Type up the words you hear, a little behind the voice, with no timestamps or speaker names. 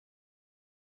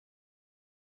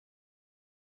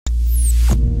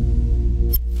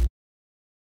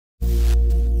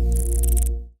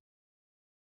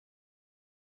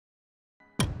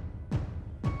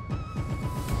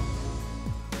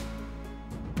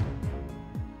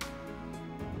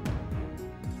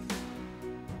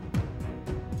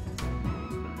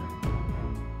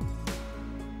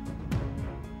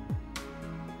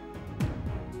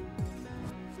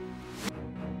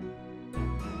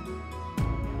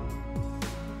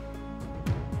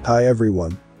Hi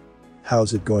everyone.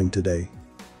 How's it going today?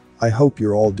 I hope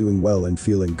you're all doing well and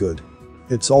feeling good.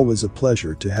 It's always a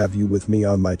pleasure to have you with me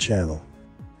on my channel.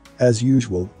 As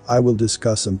usual, I will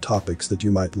discuss some topics that you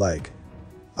might like.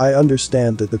 I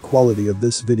understand that the quality of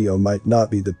this video might not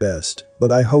be the best,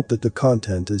 but I hope that the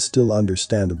content is still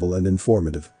understandable and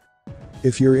informative.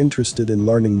 If you're interested in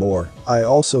learning more, I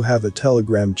also have a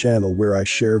Telegram channel where I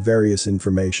share various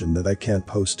information that I can't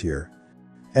post here.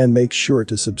 And make sure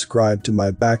to subscribe to my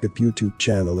backup YouTube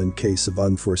channel in case of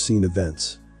unforeseen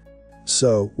events.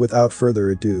 So, without further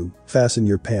ado, fasten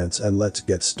your pants and let's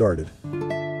get started.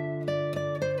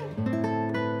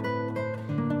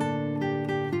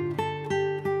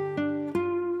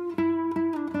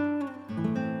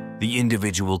 The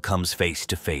individual comes face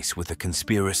to face with a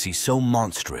conspiracy so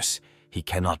monstrous he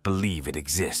cannot believe it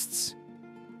exists.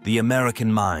 The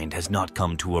American mind has not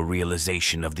come to a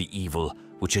realization of the evil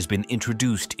which has been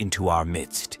introduced into our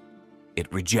midst.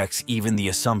 It rejects even the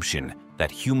assumption that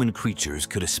human creatures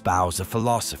could espouse a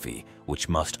philosophy which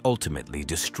must ultimately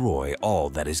destroy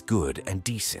all that is good and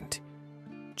decent.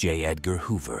 J. Edgar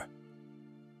Hoover.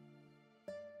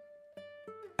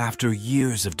 After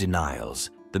years of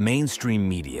denials, the mainstream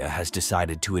media has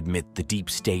decided to admit the deep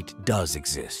state does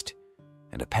exist.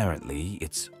 And apparently,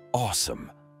 it's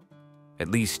awesome. At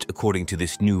least according to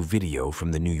this new video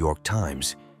from the New York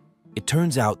Times. It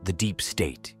turns out the deep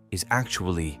state is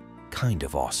actually kind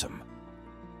of awesome.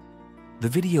 The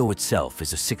video itself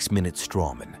is a 6-minute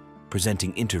strawman,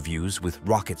 presenting interviews with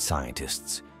rocket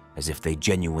scientists, as if they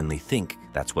genuinely think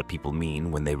that's what people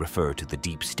mean when they refer to the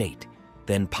deep state,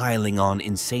 then piling on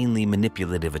insanely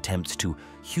manipulative attempts to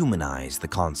humanize the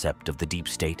concept of the deep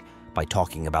state by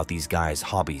talking about these guys'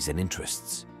 hobbies and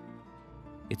interests.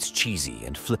 It's cheesy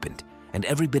and flippant, and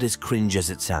every bit as cringe as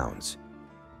it sounds.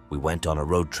 We went on a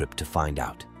road trip to find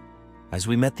out. As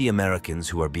we met the Americans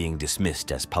who are being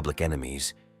dismissed as public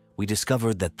enemies, we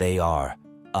discovered that they are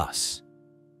us.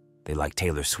 They like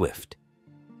Taylor Swift.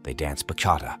 They dance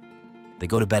bachata. They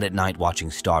go to bed at night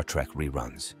watching Star Trek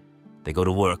reruns. They go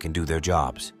to work and do their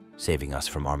jobs, saving us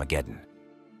from Armageddon.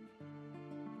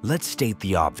 Let's state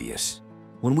the obvious.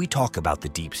 When we talk about the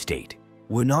deep state,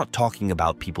 we're not talking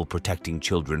about people protecting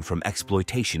children from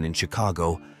exploitation in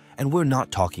Chicago, and we're not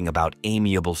talking about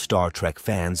amiable Star Trek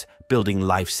fans building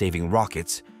life-saving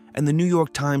rockets, and the New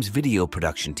York Times video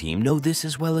production team know this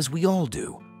as well as we all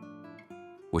do.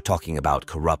 We're talking about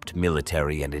corrupt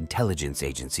military and intelligence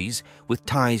agencies with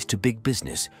ties to big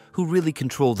business who really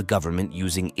control the government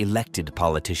using elected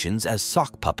politicians as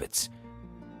sock puppets.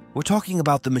 We're talking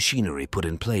about the machinery put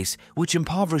in place which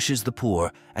impoverishes the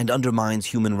poor and undermines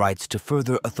human rights to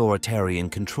further authoritarian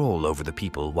control over the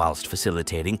people whilst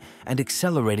facilitating and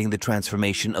accelerating the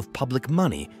transformation of public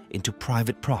money into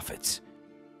private profits.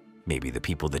 Maybe the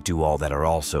people that do all that are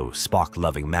also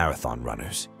Spock-loving marathon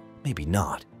runners. Maybe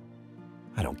not.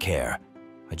 I don't care.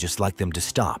 I just like them to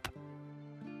stop.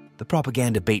 The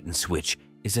propaganda bait and switch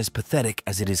is as pathetic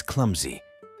as it is clumsy.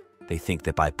 They think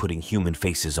that by putting human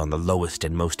faces on the lowest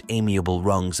and most amiable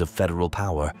rungs of federal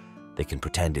power, they can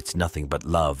pretend it's nothing but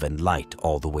love and light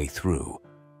all the way through.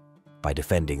 By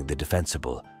defending the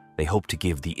defensible, they hope to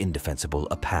give the indefensible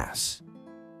a pass.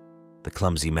 The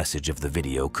clumsy message of the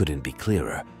video couldn't be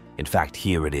clearer. In fact,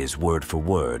 here it is word for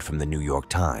word from the New York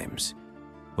Times.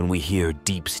 When we hear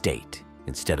deep state,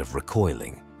 instead of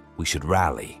recoiling, we should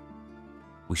rally.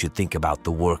 We should think about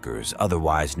the workers,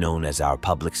 otherwise known as our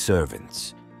public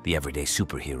servants, the everyday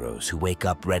superheroes who wake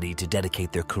up ready to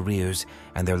dedicate their careers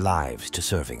and their lives to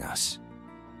serving us.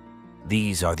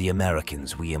 These are the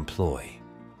Americans we employ.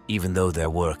 Even though their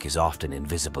work is often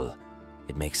invisible,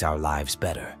 it makes our lives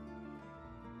better.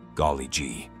 Golly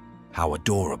gee, how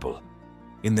adorable.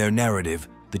 In their narrative,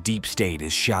 the deep state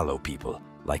is shallow people,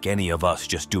 like any of us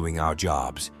just doing our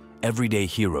jobs, everyday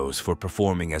heroes for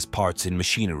performing as parts in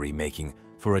machinery making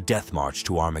for a death march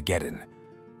to Armageddon.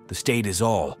 The state is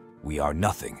all, we are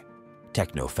nothing.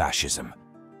 Techno-fascism.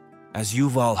 As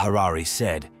Yuval Harari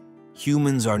said,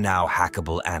 humans are now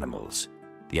hackable animals.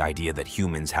 The idea that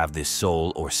humans have this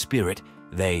soul or spirit,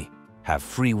 they have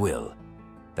free will.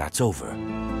 That's over.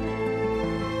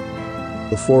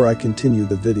 Before I continue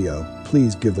the video,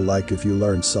 please give a like if you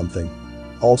learned something.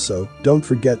 Also, don't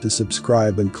forget to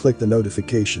subscribe and click the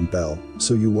notification bell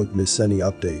so you won't miss any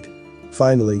update.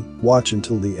 Finally, watch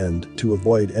until the end to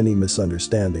avoid any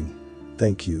misunderstanding.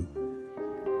 Thank you.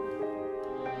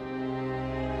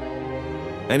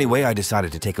 Anyway, I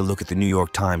decided to take a look at the New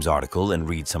York Times article and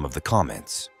read some of the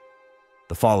comments.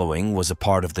 The following was a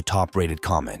part of the top-rated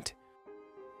comment.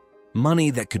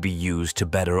 Money that could be used to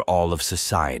better all of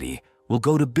society will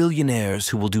go to billionaires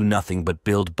who will do nothing but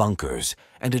build bunkers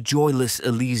and a joyless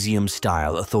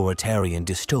Elysium-style authoritarian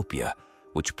dystopia,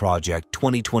 which Project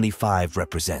 2025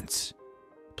 represents.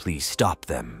 Please stop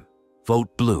them.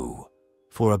 Vote blue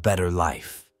for a better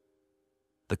life.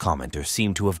 The commenters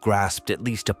seem to have grasped at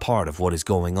least a part of what is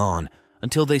going on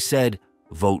until they said,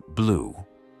 "Vote blue,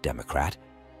 Democrat,"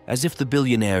 as if the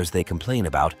billionaires they complain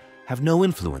about have no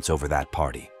influence over that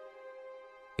party.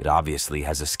 It obviously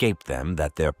has escaped them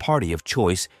that their party of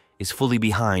choice is fully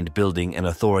behind building an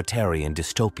authoritarian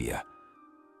dystopia.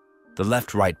 The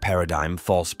left-right paradigm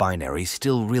false binary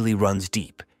still really runs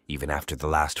deep, even after the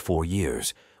last 4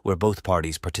 years, where both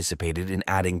parties participated in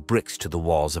adding bricks to the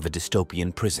walls of a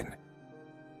dystopian prison.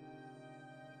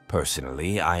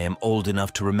 Personally, I am old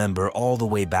enough to remember all the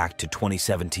way back to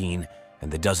 2017 and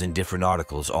the dozen different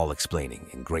articles all explaining,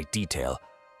 in great detail,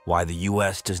 why the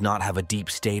US does not have a deep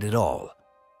state at all.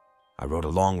 I wrote a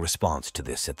long response to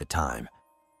this at the time.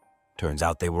 Turns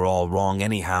out they were all wrong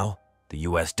anyhow. The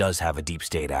US does have a deep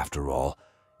state after all.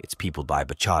 It's peopled by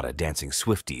bachata dancing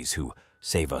Swifties who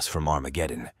save us from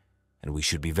Armageddon, and we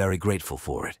should be very grateful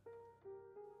for it.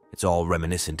 It's all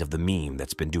reminiscent of the meme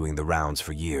that's been doing the rounds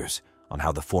for years on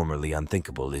how the formerly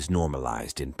unthinkable is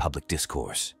normalized in public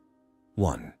discourse.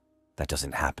 1. That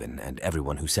doesn't happen, and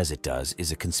everyone who says it does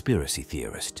is a conspiracy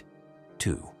theorist.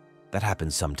 2. That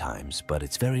happens sometimes, but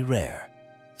it's very rare.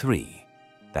 3.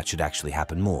 That should actually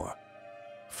happen more.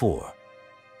 4.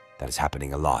 That is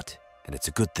happening a lot, and it's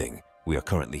a good thing. We are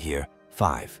currently here.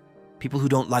 5. People who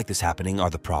don't like this happening are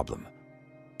the problem.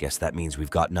 Guess that means we've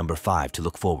got number 5 to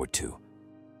look forward to.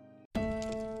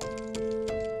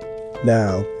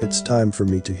 Now, it's time for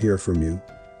me to hear from you.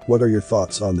 What are your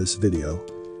thoughts on this video?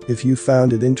 If you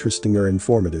found it interesting or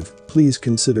informative, please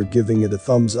consider giving it a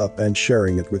thumbs up and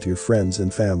sharing it with your friends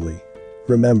and family.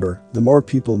 Remember, the more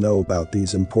people know about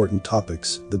these important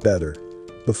topics, the better.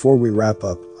 Before we wrap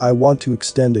up, I want to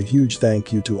extend a huge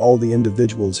thank you to all the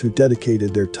individuals who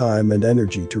dedicated their time and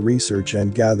energy to research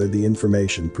and gather the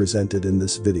information presented in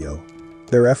this video.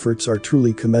 Their efforts are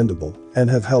truly commendable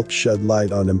and have helped shed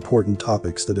light on important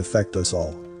topics that affect us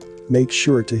all. Make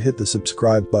sure to hit the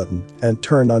subscribe button and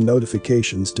turn on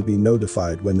notifications to be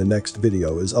notified when the next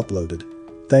video is uploaded.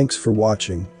 Thanks for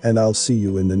watching, and I'll see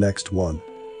you in the next one.